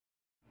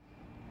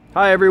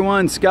Hi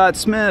everyone, Scott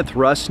Smith,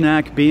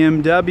 Rusnak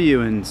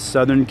BMW in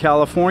Southern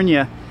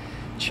California.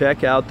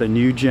 Check out the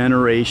new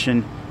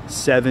generation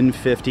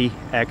 750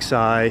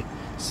 Xi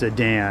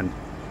sedan,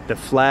 the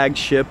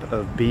flagship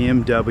of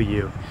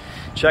BMW.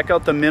 Check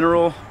out the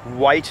mineral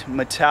white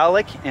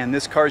metallic, and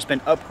this car's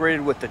been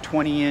upgraded with the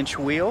 20-inch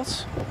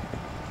wheels.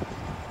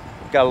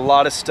 Got a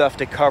lot of stuff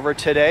to cover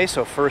today,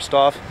 so first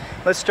off,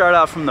 let's start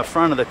out from the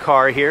front of the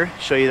car here,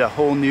 show you the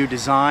whole new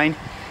design.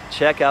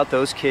 Check out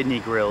those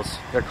kidney grills.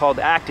 They're called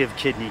active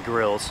kidney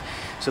grills.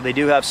 So they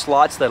do have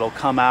slots that'll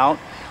come out,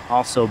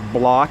 also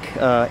block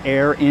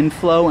air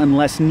inflow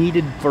unless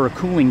needed for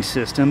cooling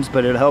systems,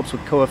 but it helps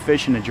with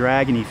coefficient of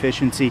drag and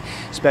efficiency,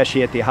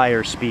 especially at the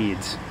higher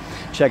speeds.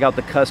 Check out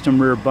the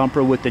custom rear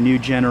bumper with the new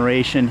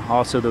generation,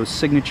 also those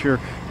signature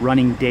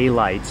running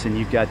daylights, and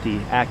you've got the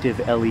active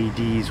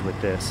LEDs with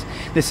this.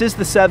 This is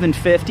the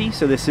 750,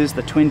 so this is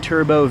the twin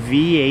turbo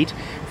V8,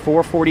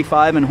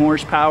 445 in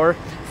horsepower,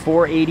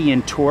 480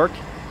 in torque.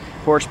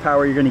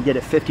 Horsepower you're going to get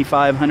at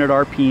 5,500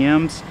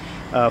 RPMs.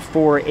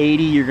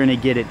 480 you're going to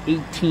get at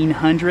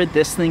 1,800.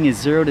 This thing is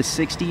 0 to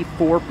 60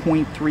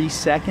 4.3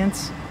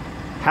 seconds,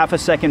 half a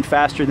second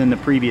faster than the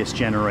previous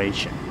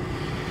generation.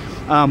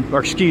 Or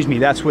excuse me,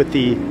 that's with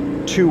the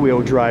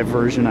two-wheel drive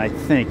version, I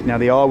think. Now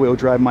the all-wheel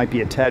drive might be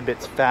a tad bit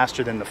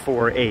faster than the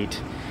 4.8,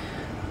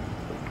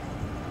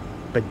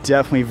 but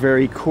definitely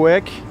very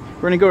quick.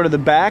 We're going to go to the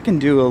back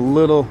and do a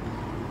little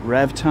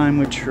rev time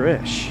with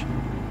Trish.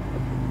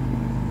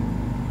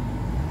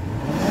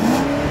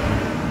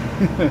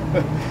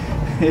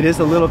 It is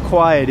a little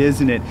quiet,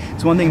 isn't it?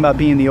 It's one thing about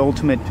being the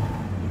ultimate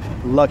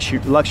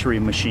luxury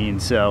machine,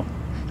 so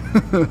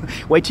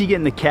wait till you get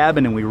in the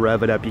cabin and we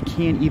rev it up. You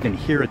can't even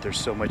hear it, there's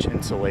so much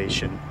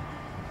insulation.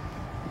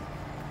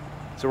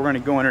 So we're going to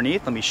go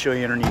underneath. Let me show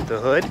you underneath the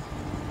hood.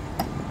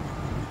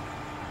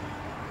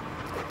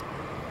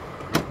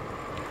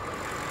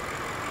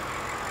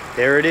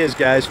 There it is,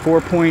 guys,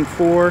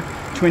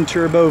 4.4 twin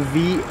turbo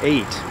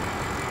V8.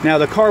 Now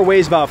the car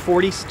weighs about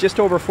just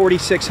over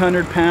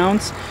 4,600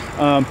 pounds.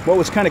 What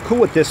was kind of cool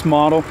with this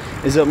model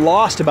is it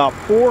lost about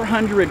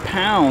 400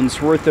 pounds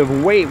worth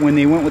of weight when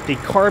they went with the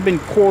carbon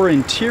core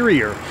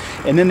interior,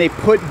 and then they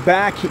put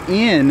back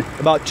in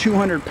about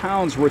 200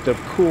 pounds worth of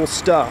cool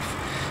stuff.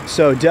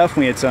 So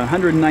definitely it's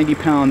 190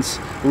 pounds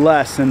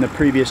less than the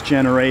previous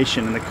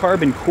generation. And the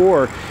carbon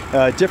core,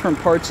 different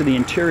parts of the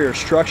interior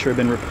structure have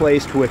been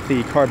replaced with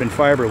the carbon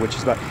fiber, which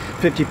is about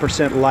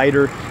 50%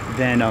 lighter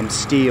than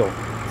steel.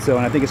 So,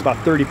 and I think it's about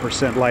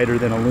 30% lighter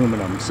than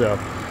aluminum. So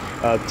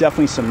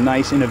definitely some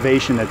nice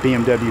innovation that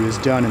BMW has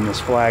done in this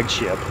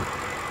flagship.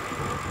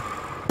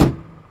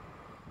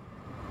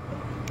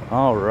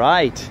 All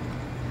right.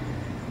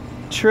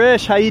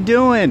 Trish, how you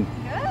doing?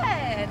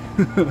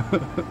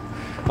 Good.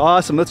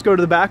 Awesome. Let's go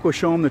to the back. We'll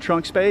show them the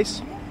trunk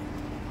space.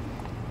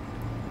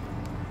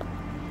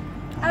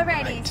 Alrighty,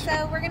 right.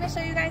 So we're going to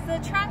show you guys the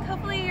trunk.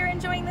 Hopefully you're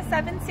enjoying the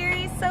 7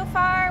 Series so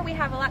far. We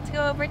have a lot to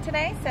go over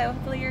today, so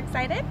hopefully you're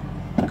excited.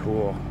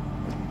 Cool.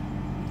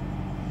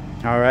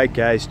 All right,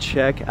 guys,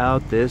 check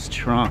out this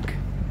trunk.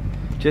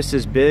 Just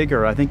as big,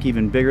 or I think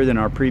even bigger than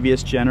our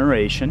previous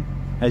generation.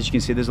 As you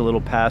can see, there's a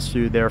little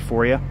pass-through there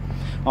for you.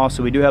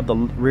 Also, we do have the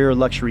rear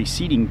luxury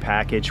seating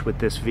package with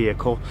this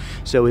vehicle.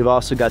 So we've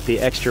also got the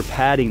extra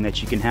padding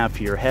that you can have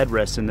for your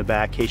headrest in the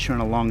back in case you're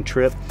on a long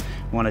trip,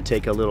 want to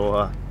take a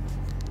little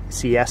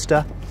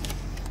siesta.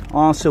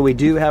 Also, we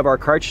do have our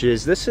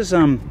cartridges. This is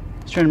I was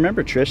trying to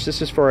remember, Trish.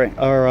 This is for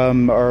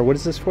our what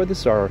is this for?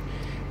 This is our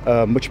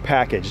which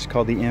package? It's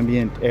called the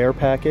ambient air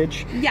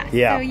package. Yes.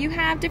 Yeah. So you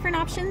have different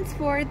options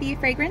for the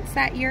fragrance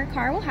that your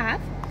car will have.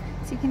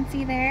 So you can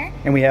see there.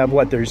 And we have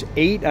what? There's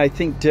 8, I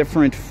think,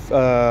 different.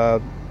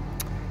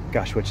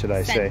 Gosh, what should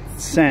I say?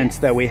 Scents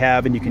that we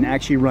have, and you can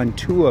actually run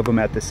 2 of them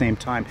at the same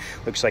time.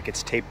 Looks like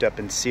it's taped up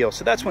and sealed.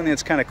 So that's one thing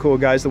that's kind of cool,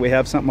 guys, that we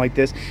have something like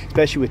this,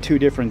 especially with 2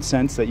 different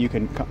scents that you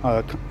can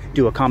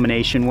do a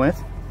combination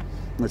with.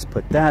 Let's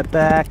put that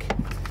back.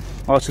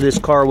 Also, this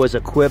car was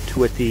equipped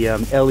with the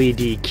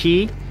LED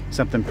key,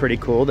 something pretty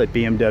cool that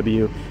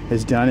BMW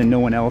has done and no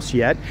one else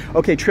yet.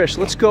 Okay, Trish,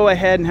 let's go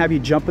ahead and have you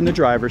jump in the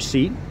driver's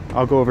seat.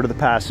 I'll go over to the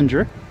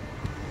passenger.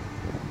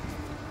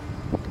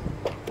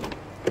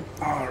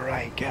 All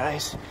right,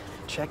 guys,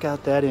 check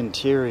out that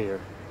interior.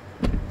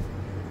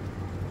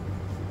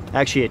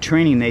 Actually, at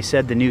training, they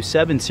said the new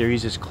 7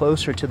 Series is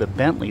closer to the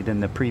Bentley than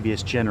the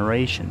previous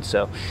generation.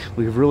 So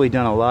we've really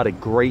done a lot of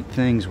great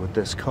things with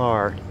this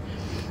car.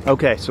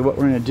 Okay, so what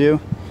we're going to do,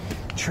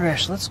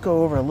 Trish, let's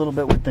go over a little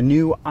bit with the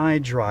new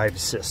iDrive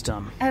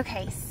system.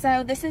 Okay,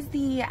 so this is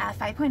the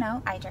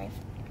 5.0 iDrive.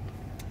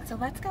 So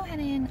let's go ahead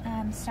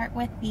and start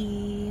with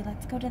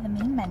let's go to the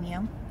main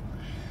menu.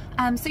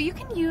 So you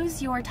can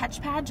use your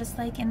touchpad just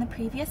like in the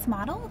previous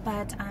model,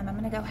 but I'm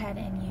going to go ahead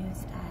and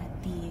use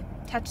the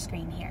touch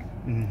screen here.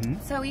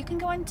 So you can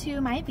go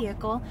into My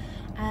Vehicle,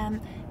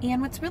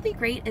 and what's really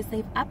great is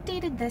they've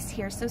updated this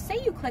here. So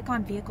say you click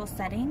on Vehicle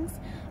Settings,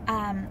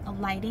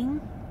 Lighting,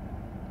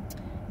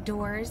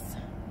 Doors.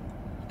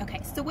 Okay,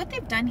 so what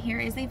they've done here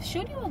is they've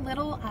showed you a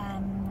little,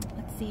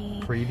 let's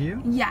see.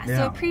 Preview? Yeah,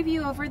 so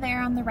preview over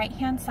there on the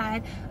right-hand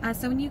side.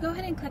 So when you go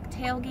ahead and click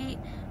tailgate,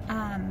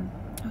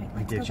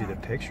 it gives you the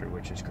picture,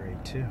 which is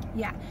great too.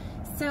 Yeah.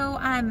 So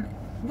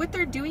what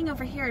they're doing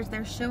over here is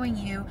they're showing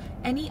you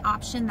any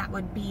option that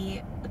would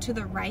be to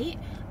the right.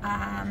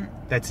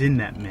 That's in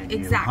that menu.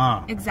 Exactly.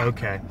 Huh? Exactly.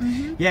 Okay.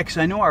 Yeah, because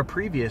I know our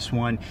previous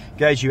one,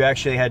 guys, you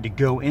actually had to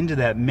go into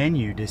that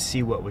menu to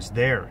see what was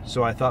there.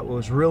 So I thought what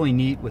was really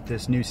neat with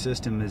this new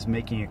system is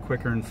making it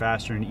quicker and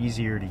faster and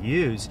easier to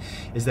use,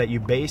 is that you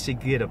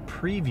basically get a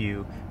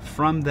preview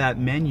from that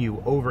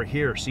menu over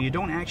here. So you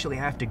don't actually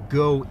have to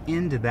go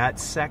into that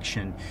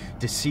section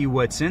to see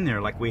what's in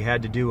there like we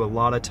had to do a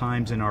lot of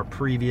times in our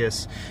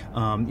previous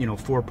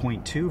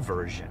 4.2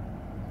 version.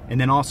 And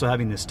then also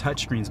having this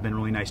touchscreen has been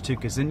really nice too,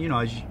 because then, you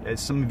know,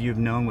 as some of you have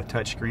known with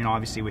touchscreen,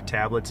 obviously with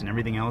tablets and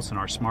everything else in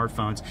our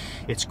smartphones,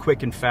 it's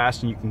quick and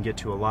fast and you can get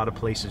to a lot of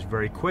places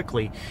very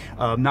quickly.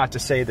 Not to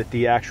say that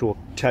the actual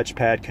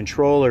touchpad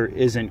controller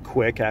isn't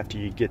quick after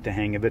you get the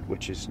hang of it,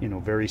 which is, you know,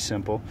 very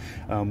simple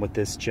with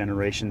this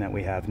generation that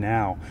we have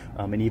now.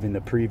 And even the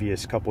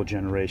previous couple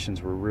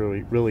generations were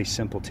really, really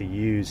simple to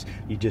use.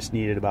 You just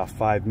needed about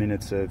 5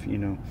 minutes of, you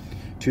know,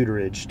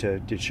 tutorage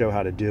to show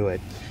how to do it.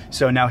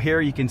 So now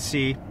here you can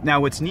see, now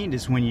what's neat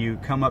is when you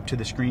come up to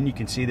the screen, you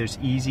can see there's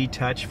easy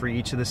touch for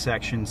each of the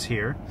sections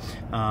here.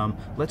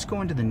 Let's go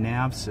into the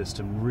nav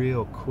system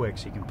real quick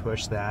so you can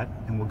push that,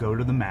 and we'll go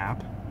to the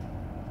map.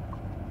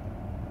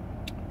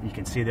 You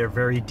can see they're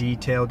very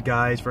detailed,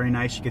 guys, very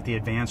nice. You get the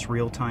advanced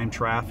real-time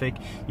traffic.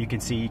 You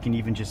can see you can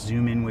even just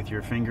zoom in with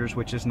your fingers,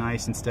 which is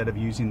nice, instead of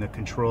using the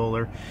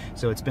controller.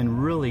 So it's been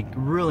really,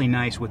 really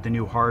nice with the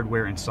new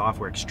hardware and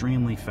software.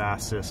 Extremely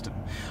fast system.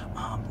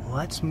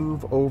 Let's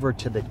move over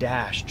to the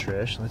dash,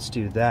 Trish. Let's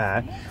do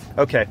that.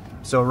 Okay,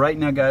 so right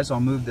now, guys, I'll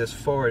move this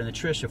forward. And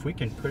Trish, if we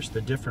can push the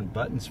different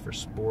buttons for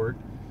sport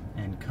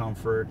and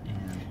comfort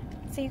and...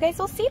 So you guys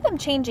will see them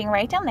changing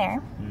right down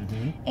there.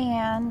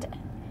 And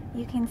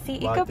you can see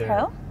Eco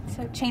Pro,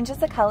 so it changes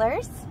the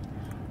colors.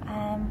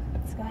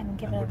 Let's go ahead and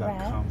give it a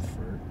red.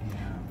 Comfort, yeah.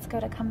 Let's go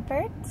to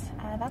comfort.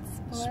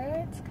 That's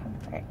sport,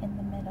 comfort in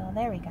the middle.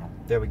 There we go.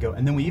 There we go.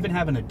 And then we even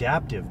have an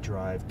adaptive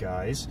drive,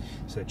 guys.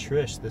 So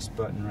Trish, this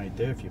button right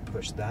there, if you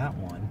push that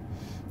one,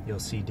 you'll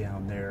see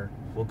down there,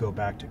 we'll go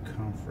back to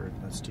comfort.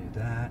 Let's do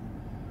that.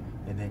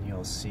 And then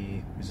you'll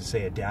see, as I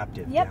say,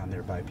 adaptive down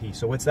there by P.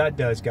 So what that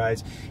does,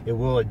 guys, it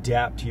will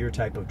adapt to your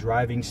type of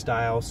driving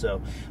style.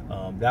 So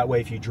that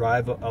way, if you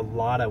drive a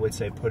lot, I would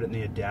say put it in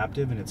the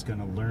adaptive, and it's going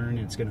to learn, and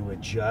it's going to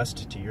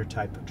adjust to your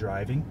type of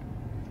driving.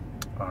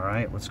 All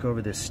right, let's go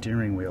over this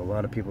steering wheel. A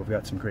lot of people have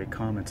got some great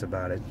comments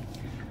about it.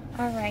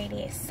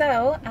 Alrighty,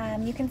 so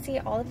you can see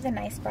all of the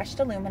nice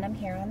brushed aluminum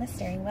here on the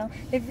steering wheel.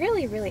 They've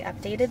really, really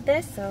updated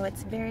this, so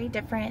it's very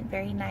different,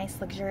 very nice,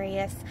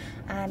 luxurious.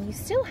 You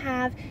still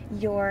have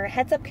your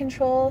heads-up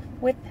control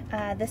with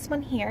this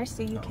one here,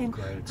 so you can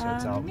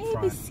so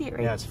maybe see it right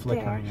there. Yeah, it's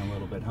flickering a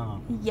little bit, huh?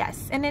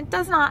 Yes, and it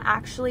does not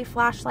actually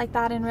flash like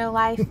that in real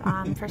life.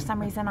 For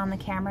some reason on the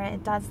camera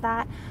it does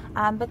that.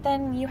 But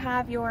then you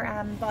have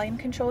your volume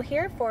control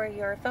here for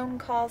your phone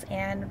calls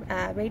and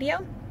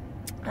radio.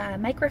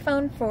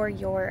 Microphone for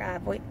your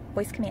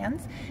voice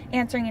commands,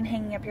 answering and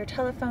hanging up your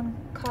telephone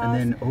calls.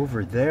 And then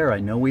over there, I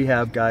know we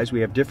have, guys,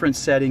 we have different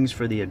settings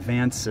for the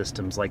advanced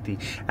systems, like the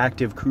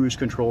active cruise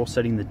control,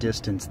 setting the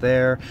distance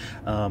there.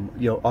 You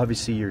know,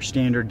 obviously your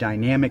standard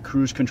dynamic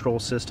cruise control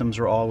systems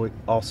are all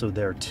also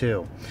there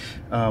too.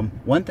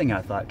 One thing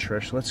I thought,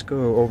 Trish, let's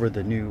go over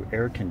the new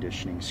air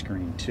conditioning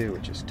screen too,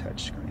 which is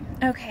touch screen.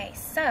 Okay,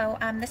 so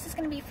this is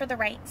going to be for the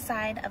right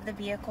side of the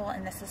vehicle,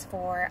 and this is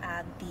for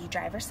the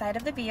driver's side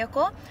of the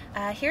vehicle.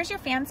 Here's your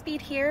fan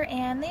speed here,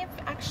 and they've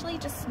actually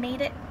just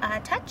made it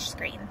touch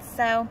screen,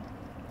 so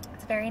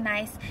it's very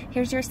nice.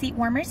 Here's your seat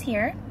warmers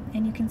here,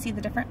 and you can see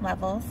the different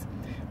levels.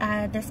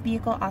 This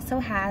vehicle also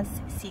has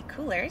seat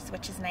coolers,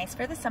 which is nice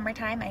for the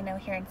summertime. I know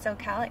here in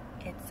SoCal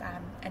it's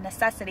a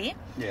necessity.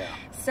 Yeah.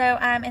 So,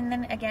 and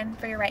then again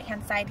for your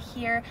right-hand side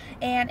here,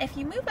 and if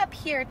you move up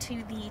here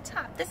to the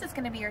top, this is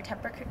going to be your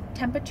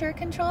temperature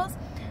controls.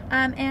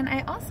 And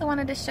I also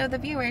wanted to show the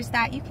viewers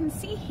that you can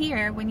see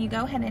here when you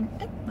go ahead and,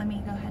 let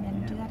me go ahead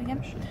and do that again.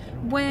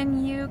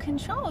 When you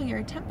control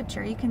your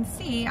temperature, you can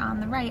see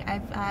on the right,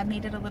 I've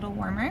made it a little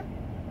warmer.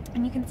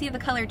 And you can see the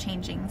color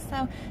changing.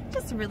 So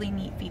just a really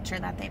neat feature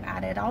that they've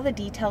added. All the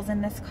details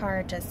in this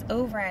car just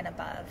over and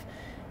above.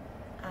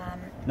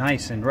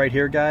 Nice. And right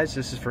here, guys,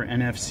 this is for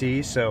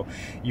NFC, so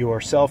your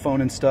cell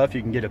phone and stuff,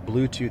 you can get a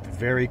Bluetooth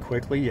very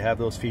quickly. You have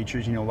those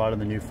features, you know, a lot of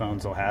the new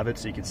phones will have it,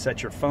 so you can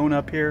set your phone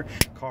up here,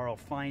 car will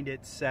find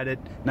it, set it,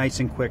 nice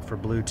and quick for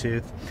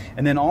Bluetooth.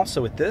 And then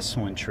also with this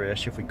one,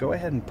 Trish, if we go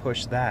ahead and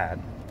push that,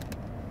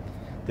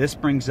 This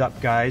brings up,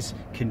 guys,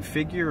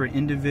 configure your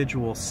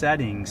individual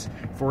settings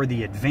for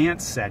the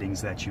advanced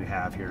settings that you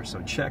have here. So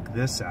check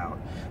this out.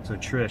 So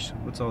Trish,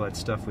 what's all that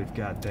stuff we've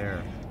got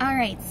there? All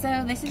right,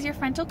 so this is your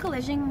frontal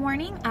collision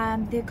warning.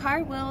 The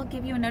car will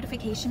give you a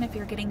notification if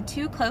you're getting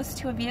too close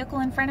to a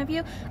vehicle in front of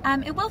you.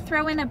 It will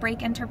throw in a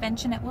brake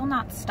intervention. It will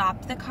not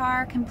stop the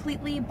car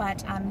completely,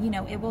 but you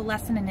know, it will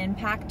lessen an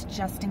impact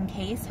just in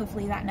case.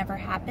 Hopefully that never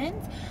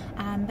happens.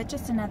 But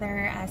just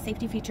another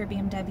safety feature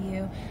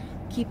BMW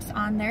keeps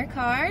on their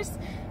cars.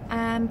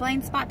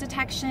 Blind spot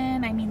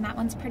detection, I mean, that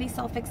one's pretty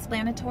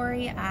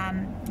self-explanatory.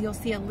 You'll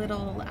see a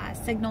little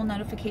signal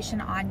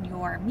notification on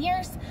your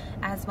mirrors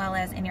as well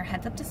as in your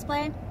heads-up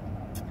display.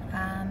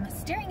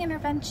 Steering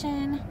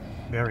intervention.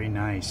 Very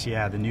nice.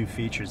 Yeah, the new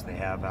features they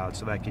have out,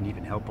 so that can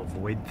even help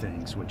avoid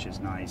things, which is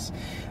nice,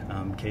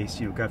 in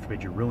case, you know, God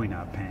forbid, you're really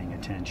not paying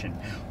attention.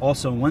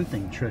 Also, one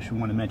thing, Trish, we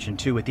want to mention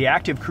too, with the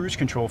active cruise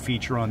control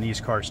feature on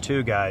these cars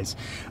too, guys,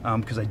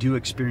 because I do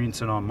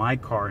experience it on my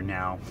car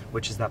now,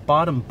 which is that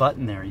bottom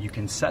button there. You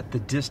can set the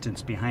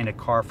distance behind a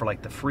car for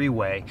like the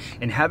freeway,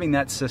 and having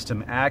that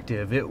system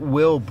active, it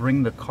will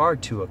bring the car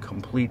to a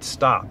complete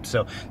stop.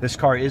 So this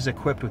car is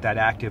equipped with that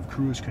active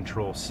cruise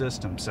control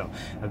system. So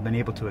I've been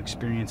able to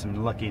experience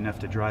and lucky enough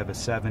to drive a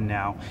 7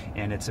 now,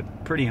 and it's a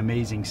pretty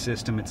amazing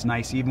system. It's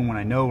nice even when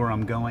I know where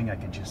I'm going. I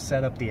can just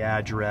set up the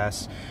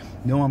address,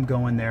 know I'm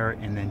going there,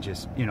 and then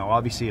just, you know,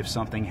 obviously if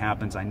something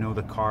happens, I know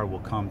the car will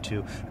come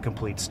to a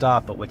complete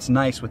stop. But what's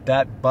nice with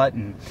that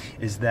button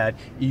is that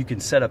you can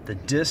set up the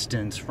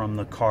distance from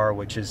the car,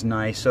 which is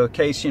nice. So in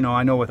case, you know,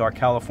 I know with our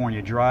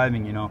California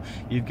driving, you know,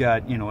 you've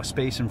got, you know, a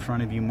space in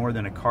front of you more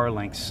than a car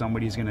length,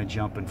 somebody's going to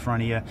jump in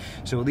front of you.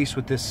 So at least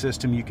with this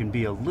system, you can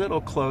be a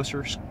little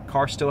closer.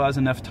 Car still has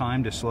enough time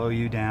to slow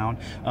you down,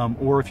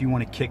 or if you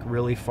want to kick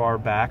really far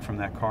back from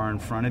that car in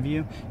front of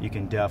you, you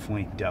can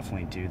definitely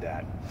do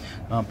that.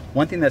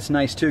 One thing that's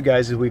nice too,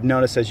 guys, is we've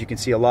noticed, as you can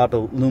see, a lot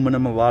of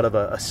aluminum, a lot of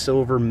a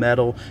silver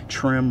metal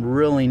trim,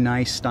 really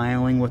nice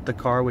styling with the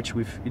car, which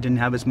we didn't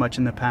have as much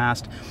in the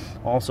past.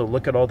 Also,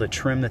 look at all the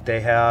trim that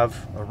they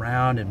have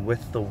around and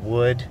with the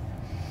wood.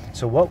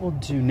 So what we'll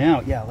do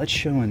now, yeah, let's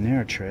show in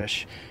there,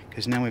 Trish,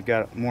 because now we've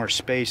got more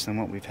space than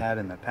what we've had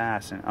in the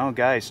past. And oh,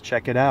 guys,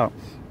 check it out.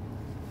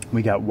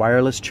 We got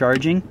wireless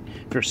charging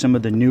for some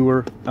of the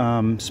newer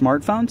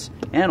smartphones,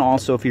 and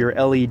also for your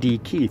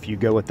LED key if you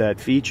go with that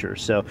feature.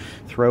 So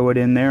throw it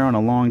in there on a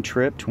long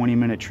trip,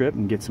 20-minute trip,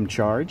 and get some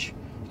charge.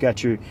 You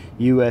got your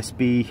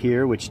USB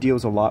here, which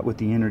deals a lot with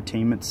the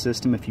entertainment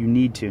system if you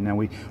need to.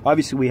 Now,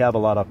 obviously we have a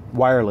lot of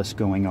wireless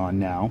going on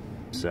now,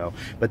 so,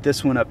 but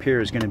this one up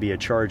here is going to be a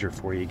charger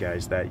for you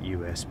guys, that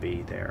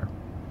USB there.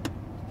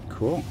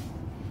 Cool.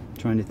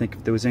 Trying to think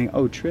if there was any.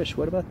 Oh, Trish,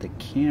 what about the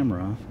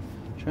camera?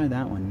 Try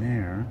that one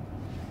there.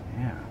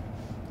 Yeah.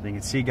 So you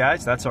can see,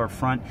 guys, that's our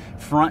front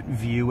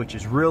view, which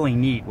is really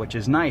neat, which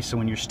is nice. So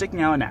when you're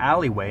sticking out in an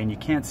alleyway and you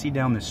can't see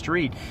down the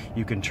street,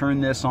 you can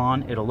turn this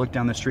on. It'll look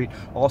down the street.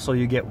 Also,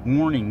 you get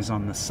warnings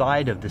on the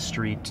side of the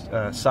street,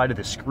 side of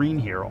the screen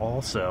here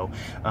also.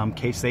 In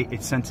case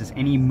it senses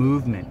any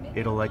movement,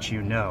 it'll let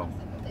you know.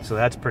 So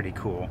that's pretty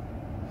cool.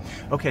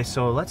 Okay,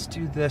 so let's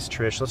do this,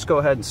 Trish. Let's go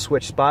ahead and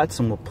switch spots,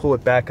 and we'll pull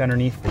it back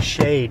underneath the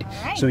shade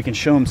so we can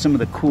show them some of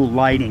the cool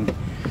lighting.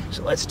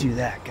 So let's do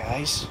that,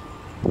 guys.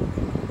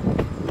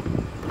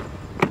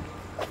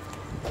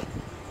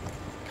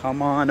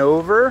 Come on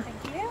over.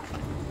 Thank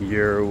you.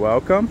 You're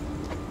welcome.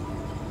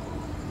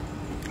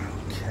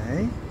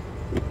 Okay.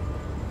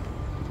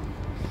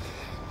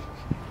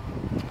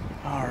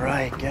 All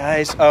right,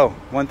 guys. Oh,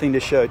 one thing to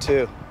show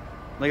too.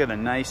 Look at the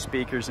nice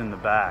speakers in the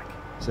back.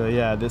 So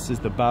yeah, this is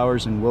the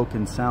Bowers &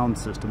 Wilkins sound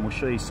system. We'll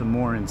show you some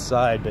more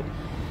inside, but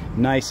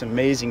nice,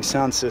 amazing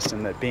sound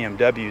system that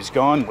BMW's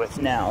gone with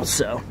now.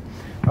 So,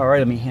 all right,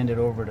 let me hand it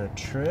over to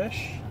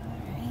Trish.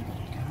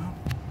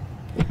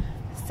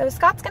 So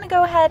Scott's going to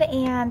go ahead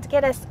and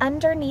get us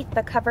underneath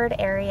the covered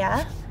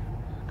area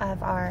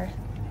of our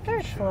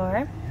third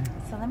floor.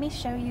 So let me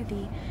show you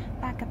the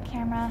backup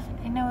camera.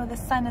 I know the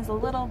sun is a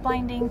little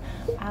blinding,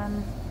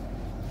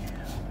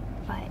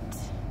 but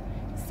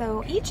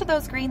so each of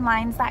those green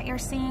lines that you're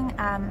seeing,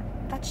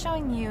 that's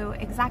showing you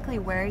exactly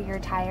where your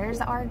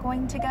tires are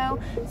going to go.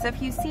 So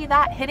if you see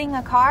that hitting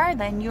a car,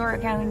 then you're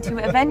going to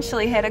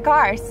eventually hit a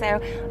car.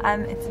 So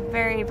it's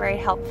very, very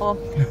helpful.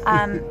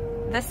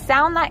 The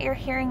sound that you're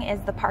hearing is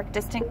the park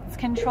distance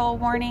control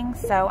warning.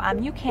 So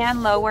you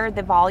can lower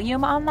the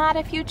volume on that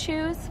if you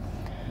choose.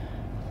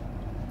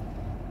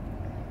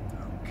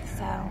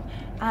 So,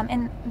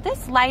 and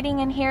this lighting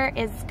in here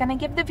is going to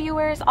give the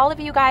viewers, all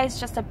of you guys,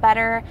 just a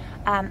better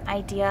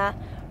idea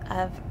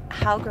of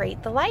how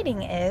great the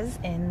lighting is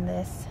in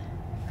this.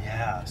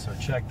 Yeah, so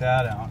check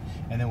that out.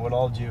 And then what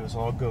I'll do is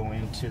I'll go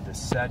into the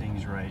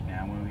settings right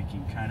now where we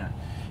can kind of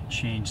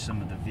change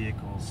some of the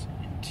vehicle's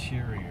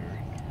interior.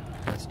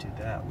 Let's do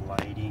that.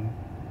 Lighting.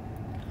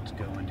 Let's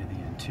go into the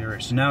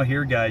interior. So now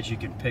here, guys, you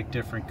can pick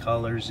different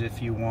colors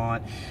if you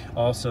want.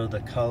 Also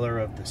the color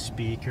of the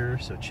speaker.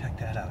 So check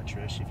that out,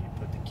 Trish, if you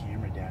put the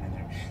camera down in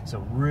there. So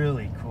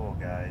really cool,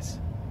 guys.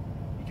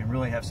 You can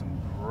really have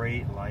some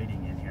great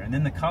lighting in here. And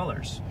then the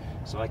colors.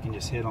 So I can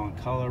just hit on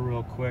color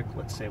real quick.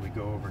 Let's say we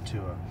go over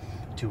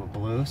to a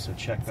blue. So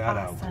check that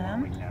out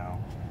glowing now.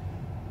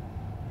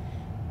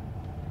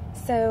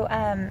 So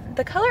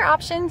the color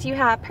options, you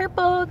have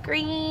purple,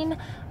 green,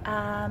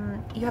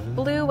 you have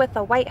blue with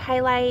a white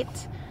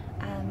highlight.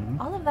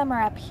 All of them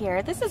are up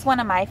here. This is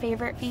one of my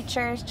favorite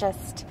features,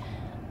 just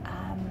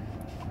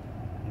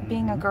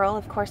being a girl,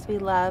 of course, we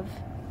love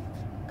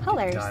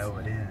colors. Dial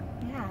it in.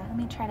 Yeah, let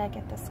me try to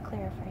get this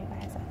clear for you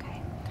guys.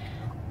 Okay.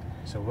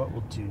 So what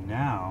we'll do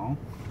now,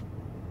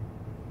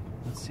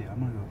 let's see, I'm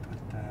going to go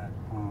put that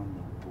on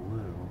the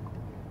blue,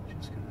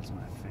 just because it's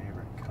my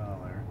favorite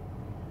color.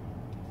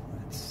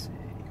 Let's see.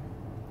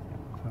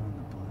 Put on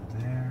the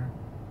blue there.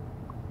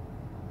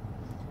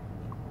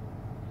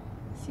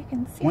 So you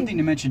can see. One thing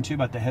to mention too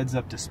about the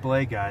heads-up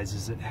display, guys,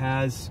 is it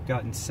has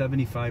gotten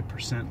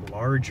 75%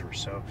 larger.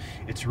 So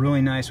it's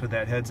really nice with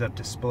that heads-up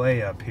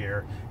display up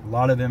here. A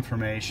lot of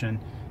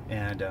information,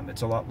 and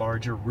it's a lot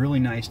larger.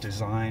 Really nice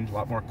design, a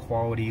lot more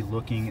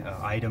quality-looking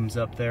items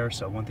up there.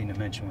 So one thing to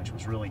mention, which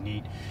was really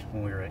neat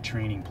when we were at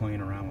training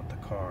playing around with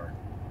the car.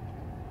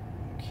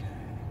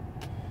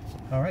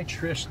 All right,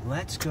 Trish,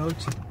 let's go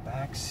to the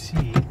back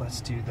seat. Let's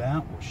do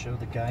that. We'll show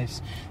the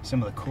guys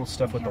some of the cool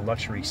stuff with the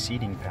luxury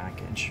seating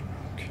package.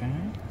 Okay,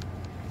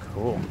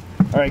 cool.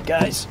 All right,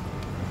 guys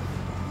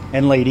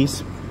and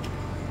ladies.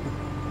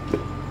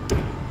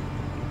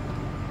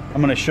 I'm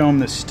gonna show them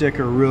the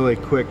sticker really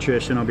quick,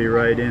 Trish, and I'll be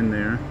right in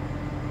there.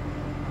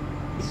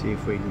 Let's see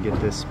if we can get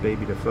this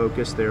baby to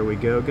focus. There we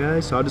go,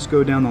 guys. So I'll just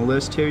go down the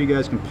list here. You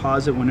guys can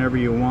pause it whenever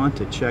you want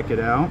to check it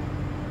out.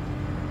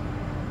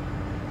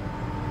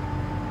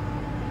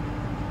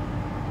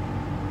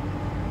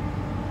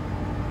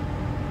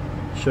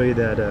 Show you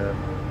that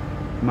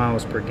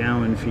miles per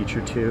gallon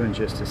feature too in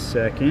just a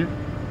second.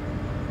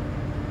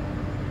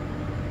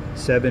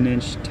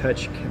 7-inch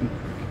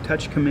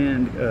touch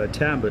command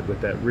tablet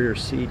with that rear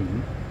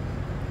seating,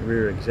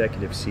 rear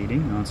executive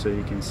seating. Also,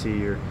 you can see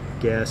your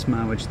gas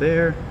mileage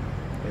there,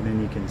 and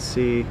then you can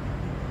see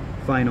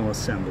final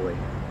assembly.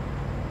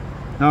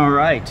 All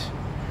right,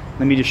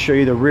 let me just show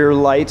you the rear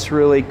lights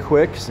really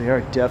quick, because they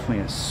are definitely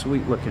a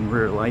sweet looking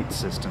rear light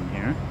system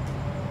here.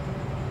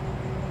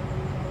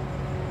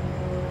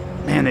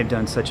 Man, they've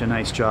done such a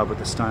nice job with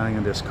the styling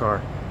of this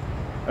car.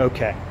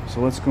 Okay,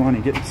 so let's go on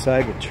and get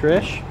inside with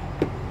Trish.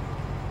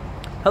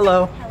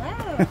 Hello.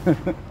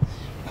 Hello.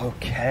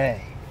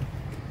 Okay.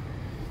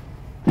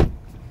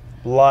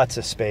 Lots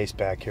of space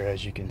back here,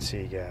 as you can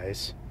see,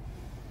 guys.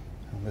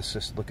 Let's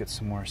just look at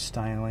some more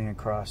styling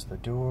across the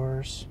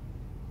doors.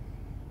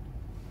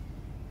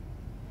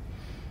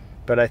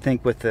 But I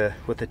think with the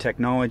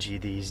technology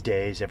these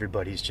days,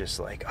 everybody's just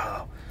like,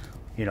 oh,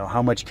 you know,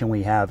 how much can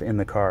we have in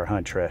the car,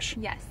 huh, Trish?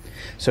 Yes.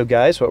 So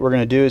guys, what we're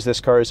going to do is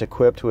this car is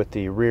equipped with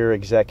the rear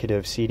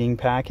executive seating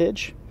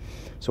package.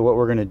 So what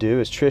we're going to do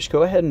is, Trish,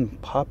 go ahead and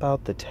pop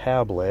out the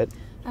tablet.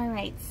 All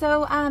right,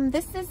 so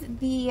this is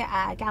the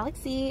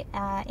Galaxy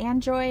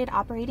Android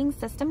operating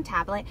system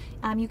tablet.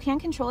 You can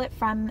control it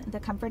from the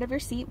comfort of your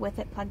seat with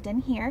it plugged in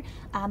here,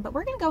 but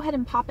we're going to go ahead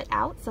and pop it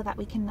out so that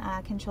we can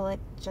control it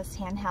just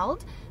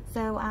handheld.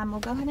 So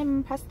we'll go ahead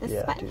and press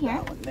this button here.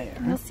 That one there.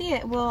 And you'll see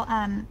it will...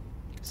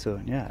 so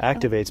yeah,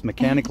 activates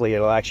mechanically.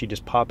 It'll actually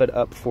just pop it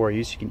up for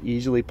you so you can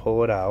easily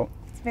pull it out.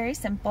 It's very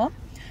simple.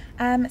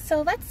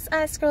 So let's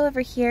scroll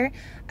over here.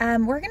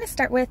 We're going to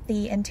start with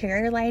the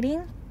interior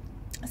lighting.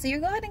 So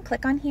you go ahead and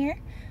click on here,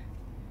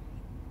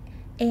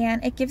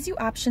 and it gives you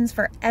options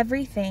for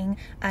everything.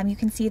 You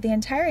can see the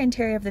entire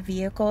interior of the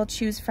vehicle,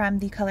 choose from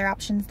the color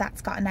options that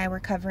Scott and I were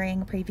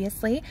covering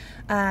previously.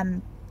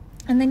 And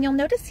then you'll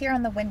notice here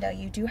on the window,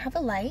 you do have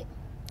a light.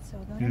 So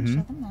we'll go ahead and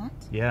show them that.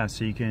 Yeah,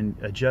 so you can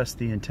adjust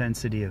the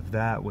intensity of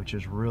that, which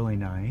is really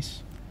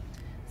nice.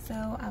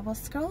 So we'll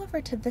scroll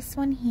over to this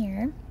one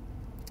here.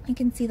 You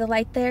can see the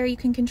light there. You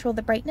can control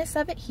the brightness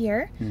of it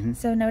here.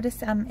 So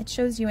notice it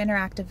shows you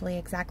interactively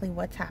exactly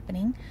what's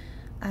happening.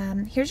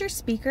 Here's your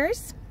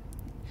speakers.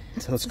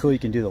 So it's cool, you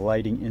can do the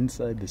lighting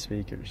inside the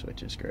speakers,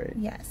 which is great.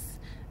 Yes.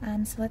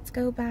 So let's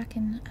go back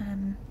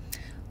and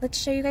let's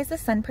show you guys the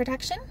sun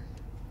protection.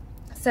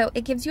 So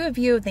it gives you a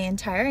view of the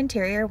entire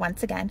interior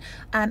once again,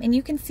 and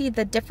you can see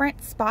the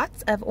different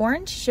spots of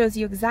orange shows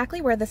you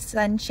exactly where the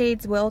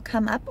sunshades will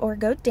come up or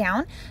go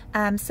down.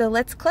 So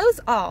let's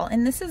close all,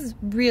 and this is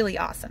really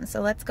awesome.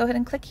 So let's go ahead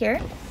and click here.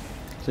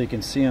 So you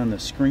can see on the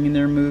screen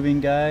they're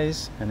moving,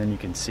 guys, and then you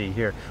can see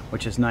here,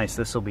 which is nice.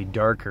 This will be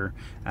darker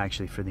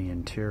actually for the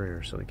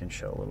interior, so we can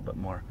show a little bit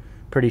more.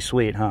 Pretty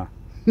sweet, huh?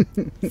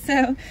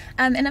 So,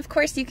 and of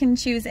course you can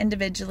choose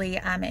individually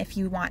if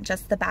you want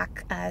just the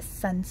back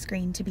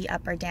sunscreen to be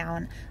up or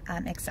down,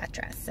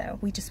 etc. So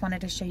we just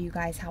wanted to show you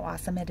guys how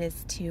awesome it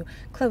is to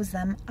close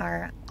them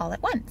all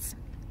at once.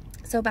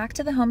 So back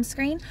to the home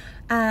screen,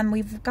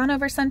 we've gone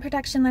over sun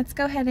protection. Let's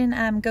go ahead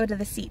and go to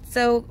the seat.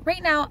 So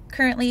right now,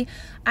 currently,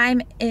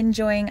 I'm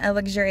enjoying a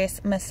luxurious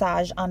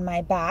massage on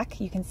my back.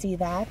 You can see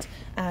that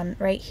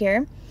right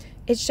here.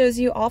 It shows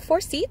you all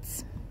 4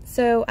 seats.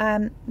 So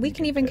we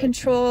can even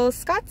control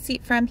Scott's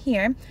seat from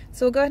here.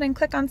 So we'll go ahead and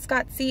click on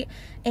Scott's seat,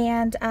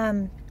 and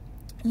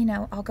you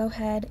know, I'll go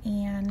ahead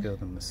and go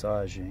to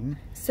massaging.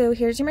 So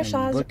here's your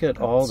massage. And look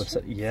at all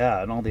the,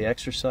 yeah, and all the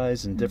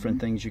exercise and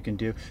different things you can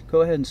do.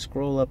 Go ahead and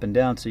scroll up and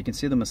down so you can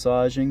see the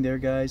massaging there,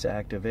 guys.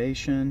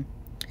 Activation.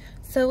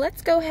 So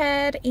let's go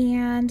ahead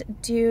and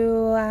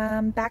do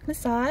back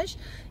massage,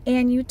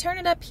 and you turn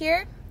it up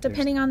here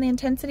depending on the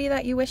intensity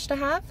that you wish to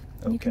have.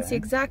 And you can see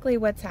exactly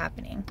what's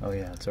happening. Oh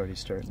yeah, it's already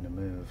starting to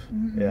move.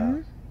 Yeah,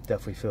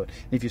 definitely feel it.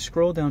 And if you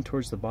scroll down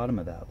towards the bottom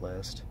of that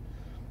list,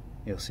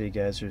 you'll see,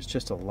 guys, there's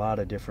just a lot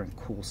of different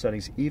cool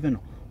settings, even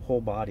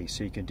whole body,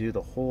 so you can do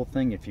the whole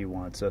thing if you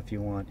want. So if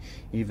you want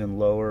even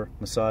lower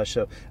massage,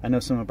 so I know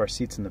some of our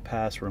seats in the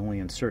past were only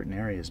in certain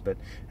areas, but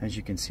as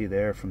you can see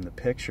there from the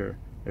picture,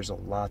 there's a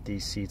lot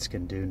these seats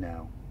can do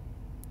now.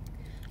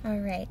 All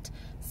right,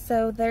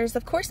 so there's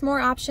of course more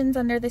options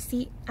under the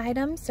seat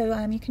items, so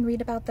you can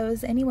read about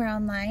those anywhere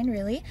online,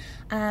 really.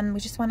 We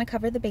just want to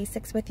cover the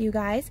basics with you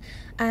guys.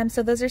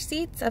 So those are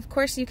seats. Of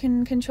course, you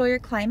can control your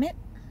climate.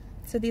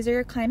 So these are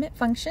your climate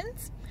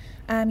functions.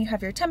 You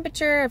have your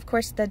temperature, of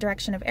course, the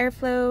direction of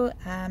airflow,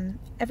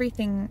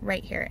 everything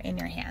right here in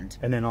your hand.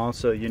 And then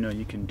also, you know,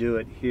 you can do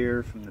it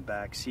here from the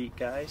back seat,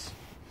 guys.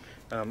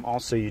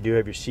 Also, you do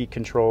have your seat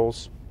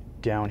controls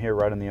down here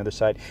right on the other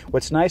side.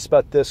 What's nice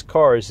about this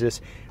car is this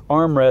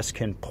armrest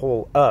can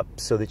pull up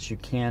so that you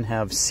can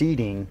have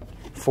seating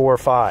 4 or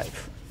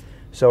 5.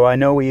 So I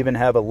know we even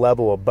have a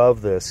level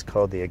above this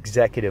called the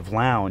executive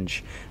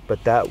lounge,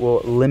 but that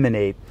will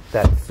eliminate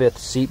that 5th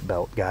seat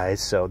belt,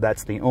 guys. So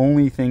that's the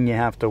only thing you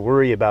have to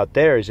worry about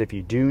there, is if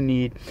you do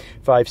need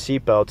 5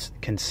 seat belts,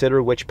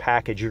 consider which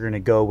package you're going to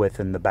go with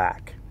in the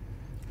back.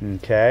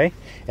 Okay,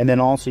 and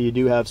then also you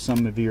do have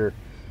some of your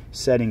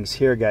settings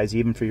here, guys.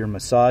 Even for your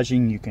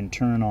massaging, you can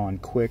turn on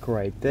quick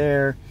right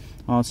there.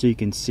 Also, you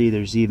can see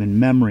there's even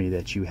memory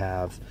that you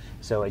have.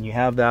 So, and you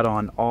have that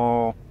on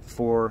all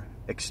 4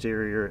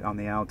 exterior on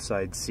the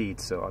outside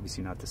seats, so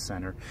obviously not the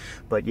center,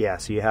 but yeah,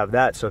 so you have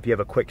that. So if you have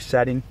a quick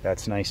setting,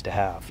 that's nice to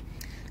have.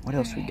 What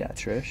else we got,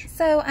 Trish?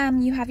 So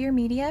you have your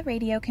media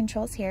radio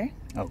controls here.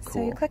 Oh, cool.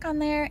 So you click on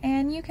there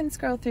and you can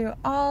scroll through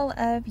all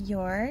of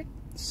your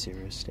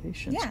Sirius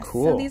stations. Yes,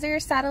 cool. So these are your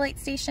satellite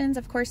stations.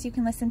 Of course, you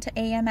can listen to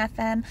AM,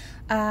 FM,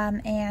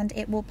 and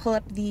it will pull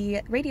up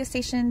the radio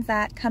stations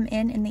that come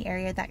in the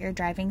area that you're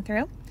driving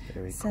through.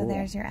 Very cool. So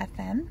there's your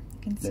FM.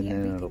 You can see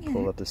everything. It'll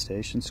pull up the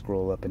station,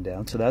 scroll up and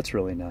down. So that's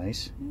really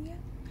nice. Yeah.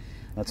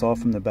 That's all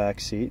from the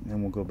back seat. And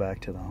then we'll go back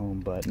to the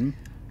home button.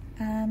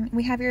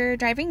 We have your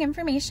driving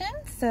information.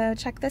 So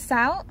check this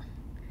out.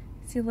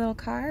 See a little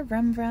car,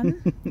 vroom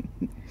vroom.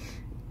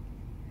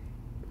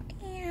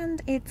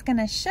 And it's going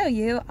to show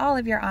you all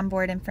of your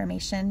onboard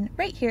information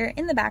right here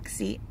in the back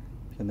seat.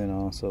 And then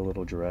also a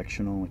little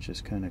directional, which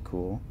is kind of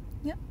cool.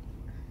 Yep.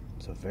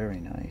 So very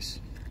nice.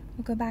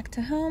 We'll go back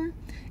to home,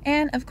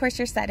 and of course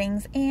your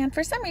settings. And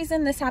for some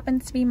reason this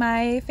happens to be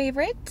my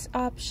favorite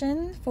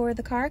option for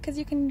the car, because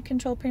you can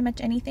control pretty much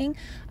anything.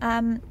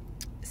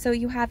 So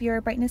you have your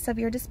brightness of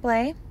your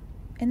display,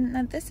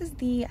 and this is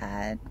the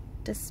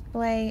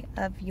display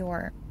of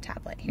your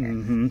tablet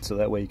here. So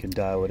that way you can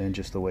dial it in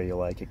just the way you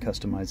like it,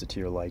 customize it to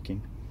your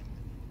liking.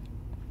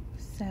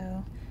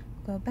 So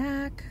go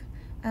back.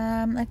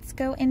 Let's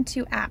go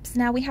into apps.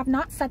 Now, we have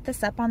not set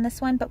this up on this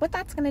one, but what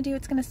that's going to do,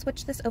 it's going to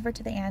switch this over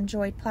to the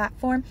Android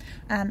platform,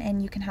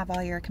 and you can have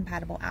all your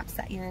compatible apps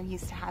that you're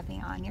used to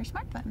having on your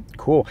smartphone.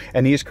 Cool.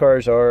 And these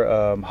cars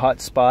are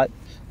hotspot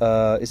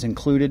is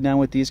included now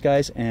with these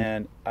guys,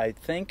 and I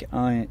think,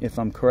 if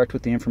I'm correct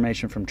with the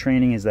information from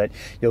training, is that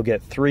you'll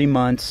get 3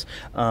 months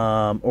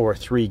or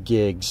 3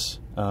 gigs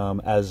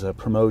as a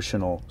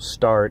promotional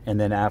start, and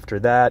then after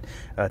that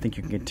I think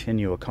you can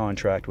continue a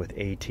contract with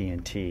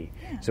AT&T.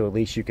 So at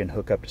least you can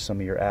hook up to some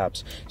of your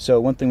apps.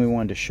 So one thing we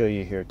wanted to show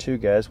you here too,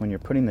 guys, when you're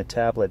putting the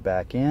tablet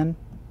back in,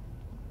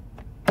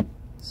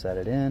 set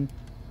it in,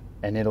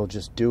 and it'll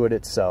just do it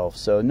itself.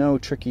 So no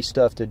tricky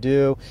stuff to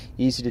do,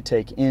 easy to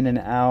take in and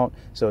out,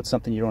 so it's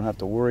something you don't have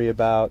to worry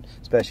about,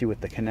 especially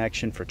with the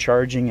connection for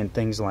charging and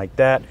things like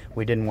that.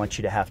 We didn't want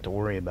you to have to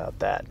worry about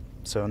that.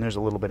 So, and there's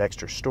a little bit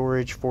extra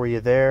storage for you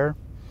there.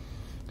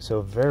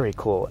 So very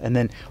cool. And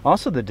then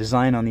also the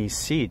design on these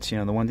seats, you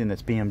know, the one thing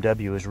that's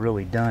BMW has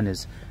really done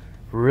is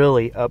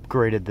really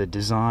upgraded the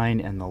design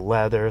and the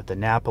leather. The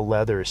Napa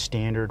leather is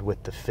standard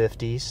with the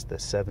 50s, the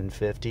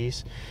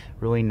 750s.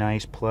 Really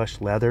nice plush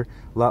leather.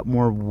 A lot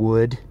more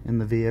wood in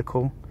the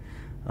vehicle.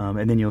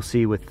 And then you'll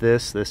see with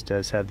this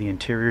does have the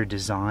interior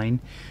design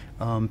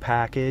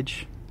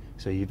package.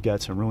 So you've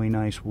got some really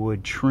nice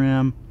wood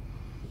trim.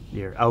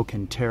 Your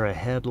Alcantara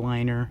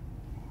headliner,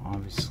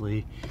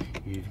 obviously.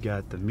 You've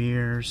got the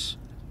mirrors.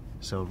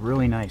 So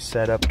really nice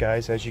setup,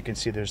 guys. As you can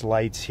see, there's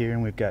lights here,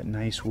 and we've got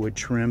nice wood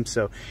trim.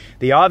 So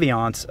the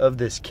ambiance of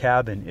this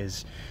cabin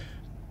is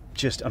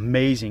just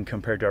amazing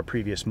compared to our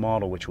previous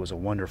model, which was a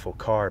wonderful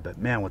car. But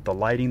man, with the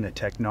lighting, the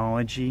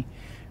technology,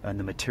 and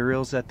the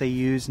materials that they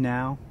use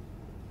now,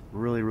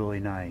 really, really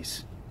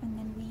nice. And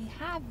then we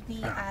have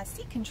the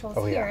seat controls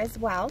Oh, here yeah. as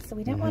well, so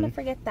we didn't want to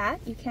forget that.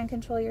 You can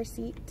control your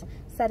seat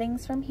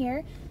settings from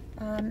here.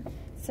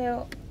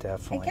 So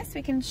Definitely. I guess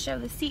we can show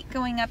the seat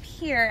going up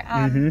here.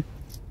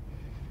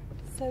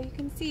 So you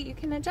can see, you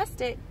can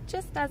adjust it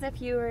just as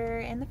if you were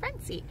in the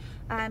front seat.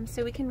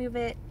 So we can move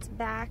it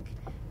back,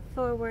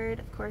 forward.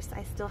 Of course,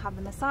 I still have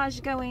the massage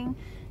going.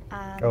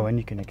 Oh, and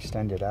you can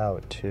extend it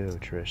out too,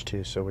 Trish,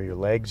 too. So where your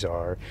legs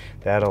are,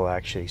 that'll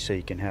actually, so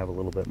you can have a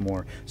little bit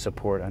more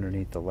support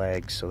underneath the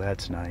legs. So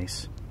that's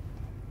nice.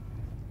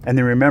 And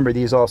then remember,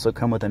 these also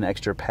come with an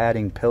extra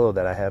padding pillow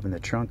that I have in the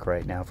trunk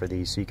right now for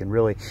these, so you can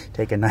really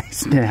take a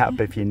nice nap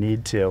if you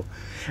need to.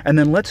 And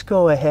then let's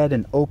go ahead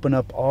and open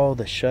up all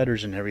the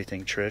shutters and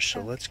everything, Trish.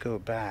 So let's go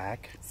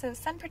back. So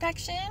sun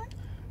protection,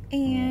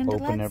 and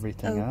open let's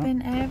everything up.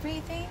 open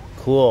everything.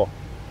 Cool.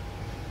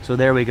 So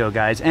there we go,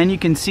 guys. And you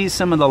can see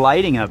some of the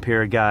lighting up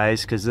here,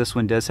 guys, because this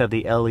one does have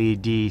the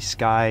LED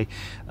sky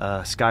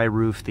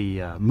roof,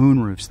 the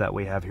moon roofs that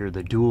we have here,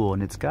 the dual,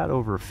 and it's got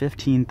over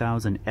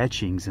 15,000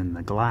 etchings in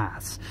the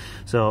glass.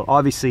 So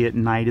obviously at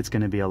night it's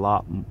going to be a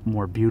lot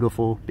more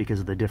beautiful because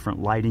of the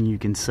different lighting you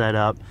can set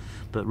up,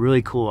 but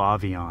really cool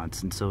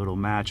ambiance, and so it'll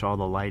match all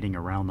the lighting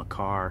around the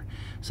car.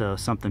 So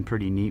something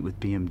pretty neat with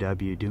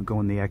BMW,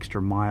 going the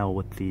extra mile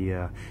with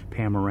the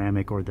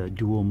panoramic or the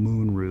dual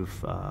moon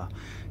roof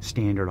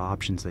standard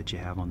options that you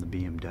have on the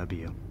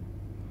BMW.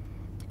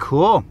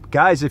 Cool.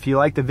 Guys, if you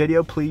like the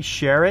video, please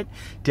share it.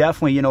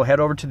 Definitely, head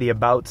over to the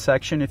About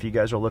section if you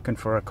guys are looking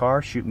for a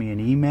car. Shoot me an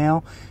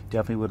email.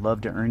 Definitely would love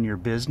to earn your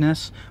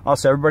business.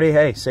 Also, everybody,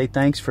 hey, say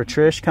thanks for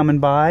Trish coming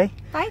by.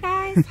 Bye,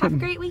 guys. Have a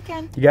great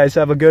weekend. You guys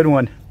have a good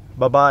one.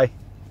 Bye-bye.